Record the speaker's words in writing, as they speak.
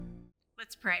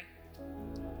Let's pray.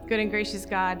 Good and gracious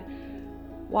God,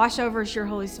 wash over us your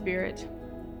Holy Spirit.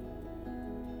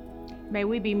 May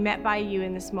we be met by you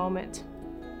in this moment.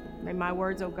 May my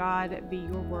words, oh God, be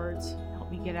your words.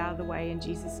 Help me get out of the way in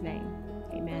Jesus' name.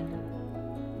 Amen.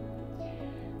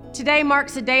 Today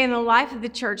marks a day in the life of the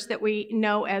church that we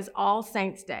know as All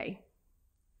Saints' Day.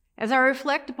 As I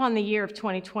reflect upon the year of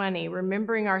 2020,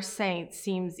 remembering our saints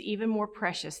seems even more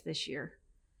precious this year.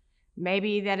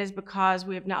 Maybe that is because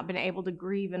we have not been able to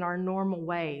grieve in our normal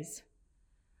ways.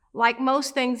 Like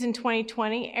most things in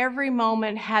 2020, every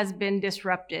moment has been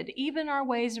disrupted, even our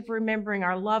ways of remembering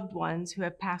our loved ones who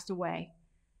have passed away.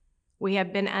 We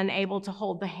have been unable to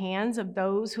hold the hands of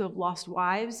those who have lost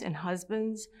wives and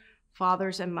husbands,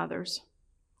 fathers and mothers.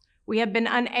 We have been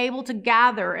unable to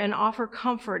gather and offer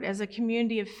comfort as a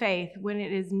community of faith when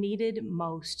it is needed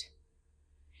most.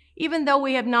 Even though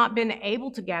we have not been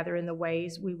able to gather in the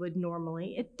ways we would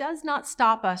normally, it does not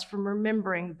stop us from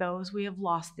remembering those we have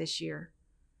lost this year.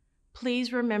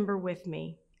 Please remember with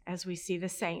me as we see the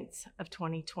saints of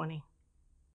 2020.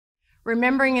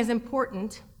 Remembering is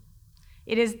important.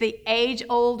 It is the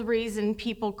age-old reason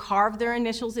people carve their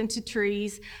initials into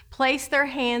trees, place their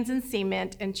hands in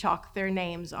cement, and chalk their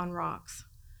names on rocks.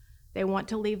 They want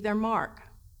to leave their mark.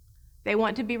 They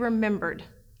want to be remembered.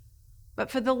 But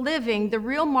for the living, the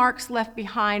real marks left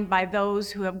behind by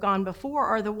those who have gone before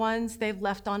are the ones they've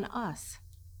left on us.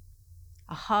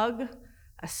 A hug,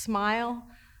 a smile,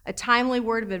 a timely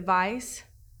word of advice.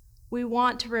 We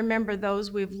want to remember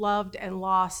those we've loved and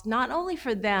lost, not only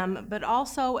for them, but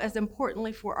also, as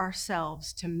importantly, for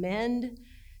ourselves, to mend,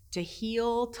 to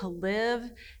heal, to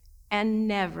live, and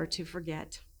never to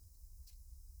forget.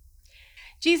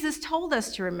 Jesus told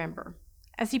us to remember.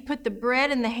 As he put the bread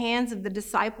in the hands of the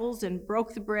disciples and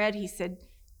broke the bread, he said,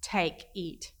 "Take,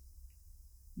 eat.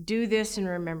 Do this in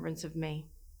remembrance of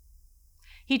me."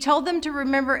 He told them to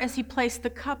remember as he placed the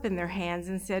cup in their hands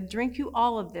and said, "Drink you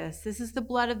all of this. This is the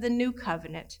blood of the new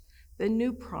covenant, the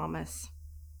new promise.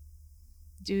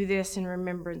 Do this in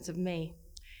remembrance of me."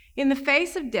 In the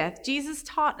face of death, Jesus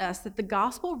taught us that the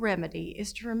gospel remedy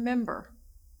is to remember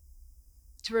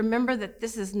that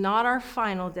this is not our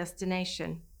final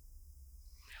destination.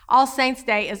 All Saints'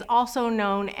 Day is also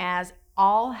known as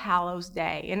All Hallows'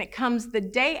 Day, and it comes the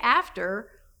day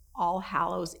after All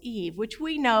Hallows' Eve, which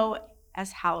we know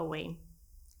as Halloween.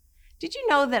 Did you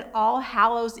know that All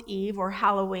Hallows' Eve, or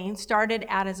Halloween, started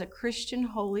out as a Christian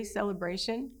holy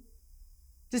celebration?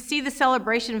 To see the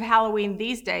celebration of Halloween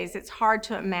these days, it's hard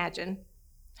to imagine.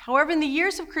 However, in the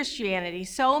years of Christianity,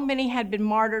 so many had been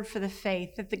martyred for the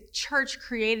faith that the church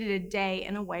created a day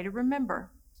and a way to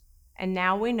remember. And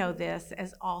now we know this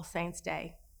as All Saints'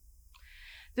 Day.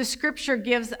 The scripture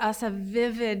gives us a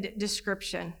vivid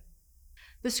description.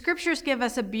 The scriptures give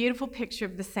us a beautiful picture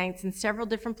of the saints in several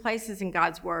different places in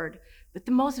God's word, but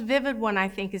the most vivid one, I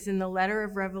think, is in the letter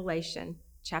of Revelation,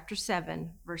 chapter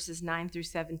 7, verses 9 through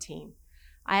 17.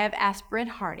 I have asked Brent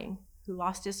Harding, who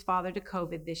lost his father to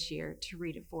COVID this year, to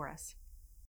read it for us.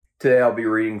 Today I'll be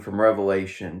reading from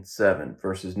Revelation 7,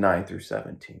 verses 9 through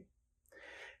 17.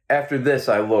 After this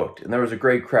I looked, and there was a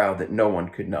great crowd that no one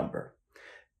could number.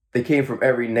 They came from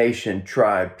every nation,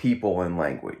 tribe, people, and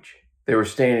language. They were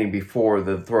standing before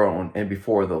the throne and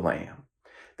before the Lamb.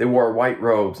 They wore white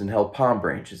robes and held palm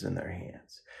branches in their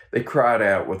hands. They cried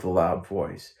out with a loud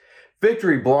voice,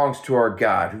 "Victory belongs to our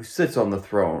God who sits on the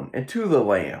throne and to the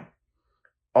Lamb."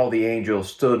 All the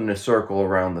angels stood in a circle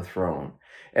around the throne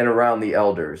and around the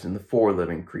elders and the four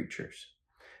living creatures.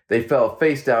 They fell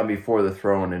face down before the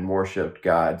throne and worshiped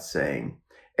God, saying,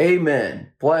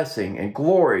 "Amen, blessing and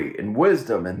glory and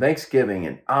wisdom and thanksgiving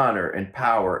and honor and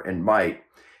power and might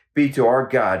be to our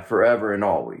God forever and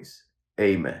always.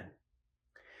 Amen."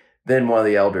 Then one of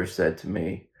the elders said to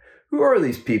me, "Who are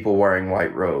these people wearing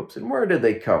white robes, and where did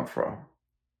they come from?"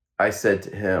 I said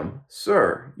to him,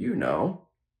 "Sir, you know."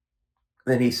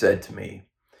 Then he said to me,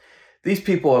 "These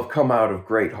people have come out of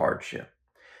great hardship.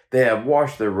 They have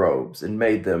washed their robes and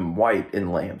made them white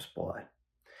in lamb's blood.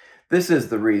 This is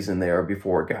the reason they are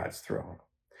before God's throne.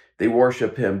 They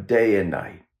worship him day and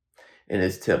night in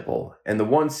his temple, and the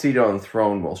one seated on the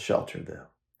throne will shelter them.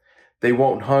 They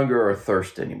won't hunger or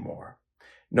thirst anymore.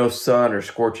 No sun or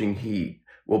scorching heat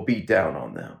will beat down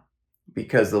on them,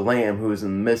 because the Lamb who is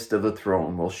in the midst of the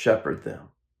throne will shepherd them.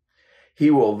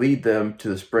 He will lead them to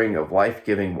the spring of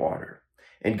life-giving water,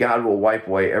 and God will wipe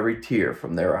away every tear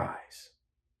from their eyes."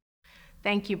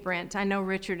 Thank you, Brent. I know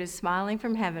Richard is smiling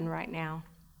from heaven right now.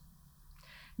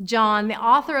 John, the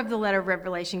author of the letter of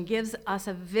Revelation, gives us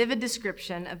a vivid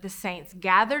description of the saints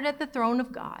gathered at the throne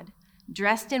of God,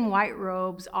 dressed in white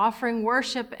robes, offering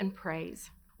worship and praise.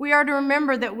 We are to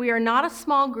remember that we are not a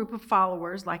small group of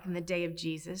followers like in the day of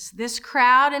Jesus. This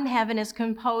crowd in heaven is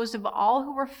composed of all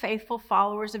who were faithful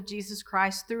followers of Jesus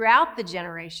Christ throughout the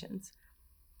generations.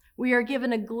 We are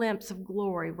given a glimpse of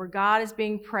glory where God is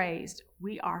being praised.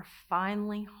 We are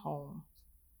finally home.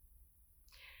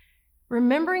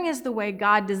 Remembering is the way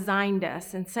God designed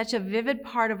us and such a vivid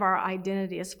part of our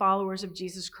identity as followers of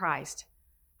Jesus Christ.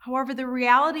 However, the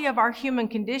reality of our human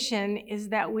condition is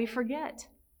that we forget.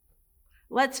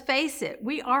 Let's face it,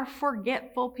 we are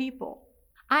forgetful people.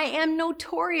 I am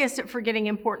notorious at forgetting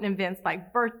important events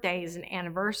like birthdays and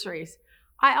anniversaries.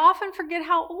 I often forget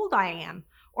how old I am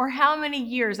or how many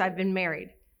years I've been married.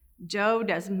 Joe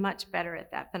does much better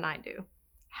at that than I do.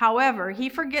 However, he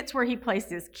forgets where he placed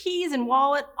his keys and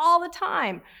wallet all the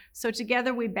time. So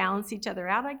together we balance each other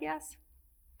out, I guess.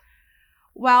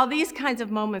 While these kinds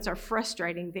of moments are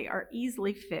frustrating, they are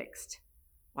easily fixed.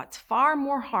 What's far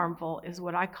more harmful is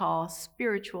what I call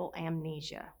spiritual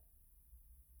amnesia,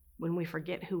 when we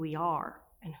forget who we are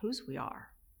and whose we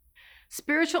are.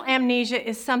 Spiritual amnesia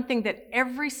is something that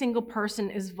every single person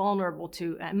is vulnerable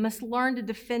to and must learn to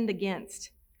defend against.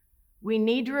 We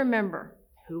need to remember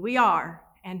who we are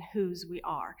and whose we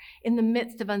are. In the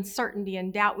midst of uncertainty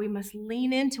and doubt, we must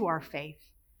lean into our faith.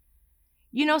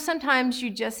 You know, sometimes you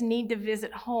just need to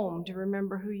visit home to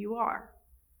remember who you are.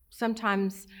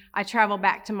 Sometimes I travel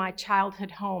back to my childhood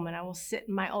home and I will sit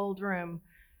in my old room.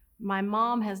 My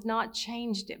mom has not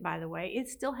changed it, by the way. It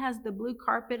still has the blue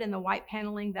carpet and the white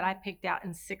paneling that I picked out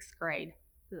in 6th grade.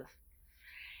 Ugh.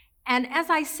 And as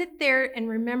I sit there and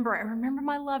remember, I remember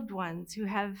my loved ones who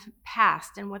have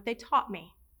passed and what they taught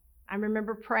me. I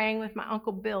remember praying with my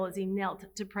Uncle Bill as he knelt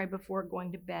to pray before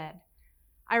going to bed.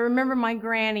 I remember my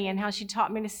granny and how she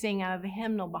taught me to sing out of the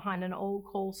hymnal behind an old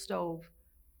coal stove.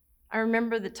 I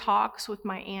remember the talks with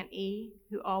my Aunt E,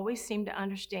 who always seemed to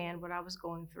understand what I was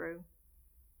going through.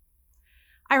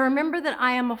 I remember that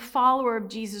I am a follower of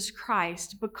Jesus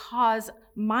Christ because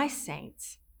my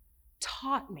saints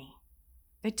taught me.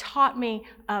 They taught me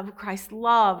of Christ's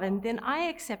love, and then I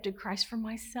accepted Christ for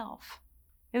myself.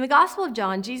 In the Gospel of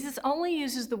John, Jesus only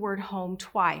uses the word home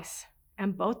twice,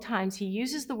 and both times he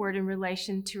uses the word in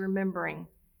relation to remembering.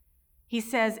 He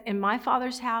says, "In my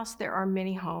Father's house there are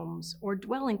many homes," or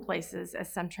dwelling places,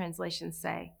 as some translations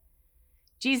say.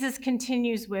 Jesus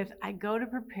continues with, "I go to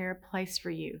prepare a place for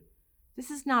you." This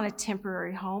is not a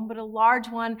temporary home, but a large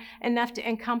one, enough to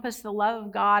encompass the love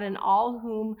of God and all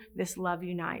whom this love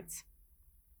unites.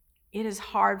 It is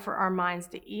hard for our minds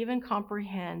to even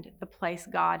comprehend the place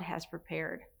God has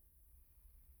prepared.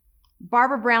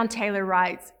 Barbara Brown Taylor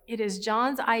writes, "It is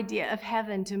John's idea of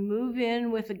heaven to move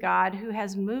in with the God who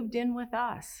has moved in with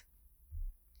us."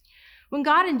 When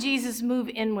God and Jesus move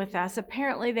in with us,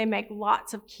 apparently they make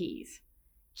lots of keys.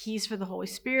 Keys for the Holy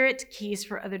Spirit, keys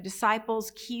for other disciples,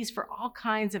 keys for all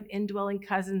kinds of indwelling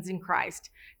cousins in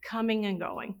Christ, coming and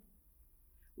going.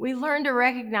 We learn to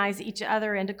recognize each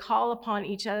other and to call upon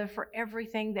each other for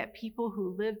everything that people who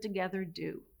live together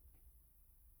do.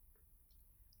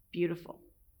 Beautiful.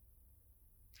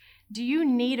 Do you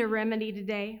need a remedy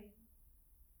today?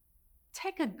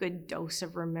 Take a good dose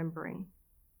of remembering.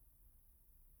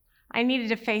 I needed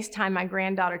to FaceTime my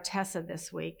granddaughter Tessa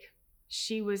this week.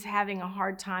 She was having a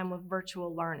hard time with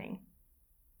virtual learning.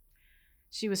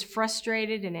 She was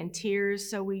frustrated and in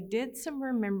tears, so we did some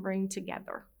remembering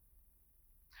together.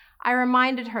 I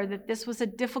reminded her that this was a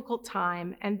difficult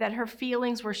time and that her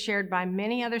feelings were shared by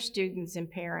many other students and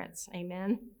parents.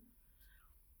 Amen.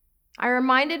 I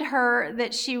reminded her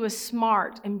that she was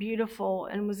smart and beautiful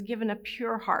and was given a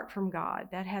pure heart from God.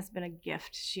 That has been a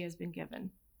gift she has been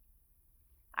given.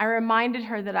 I reminded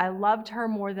her that I loved her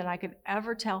more than I could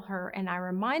ever tell her, and I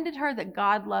reminded her that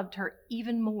God loved her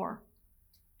even more.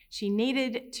 She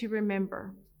needed to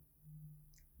remember.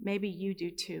 Maybe you do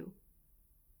too.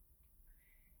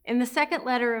 In the second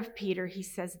letter of Peter, he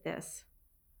says this,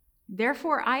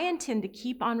 "Therefore, I intend to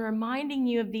keep on reminding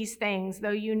you of these things, though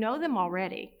you know them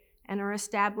already and are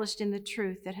established in the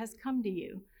truth that has come to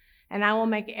you. And I will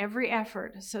make every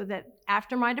effort so that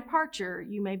after my departure,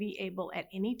 you may be able at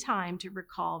any time to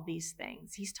recall these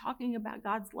things." He's talking about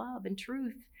God's love and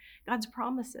truth, God's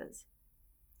promises.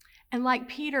 And like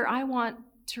Peter, I want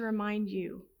to remind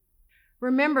you,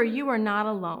 remember, you are not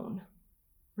alone.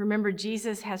 Remember,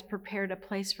 Jesus has prepared a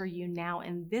place for you now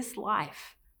in this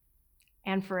life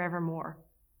and forevermore.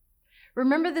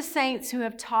 Remember the saints who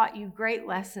have taught you great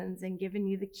lessons and given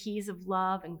you the keys of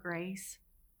love and grace.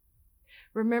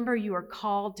 Remember, you are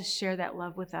called to share that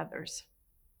love with others.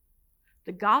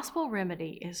 The gospel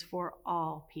remedy is for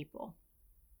all people.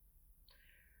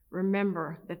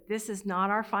 Remember that this is not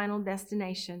our final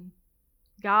destination.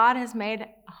 God has made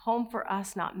a home for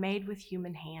us not made with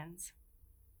human hands.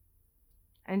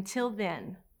 Until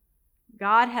then,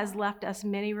 God has left us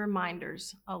many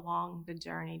reminders along the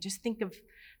journey. Just think of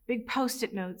big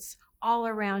Post-it notes all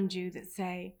around you that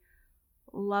say,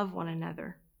 love one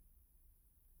another.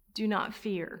 Do not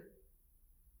fear.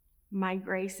 My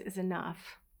grace is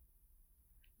enough.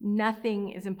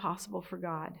 Nothing is impossible for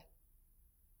God.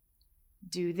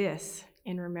 Do this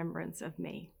in remembrance of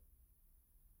me.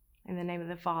 In the name of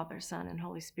the Father, Son, and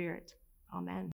Holy Spirit. Amen.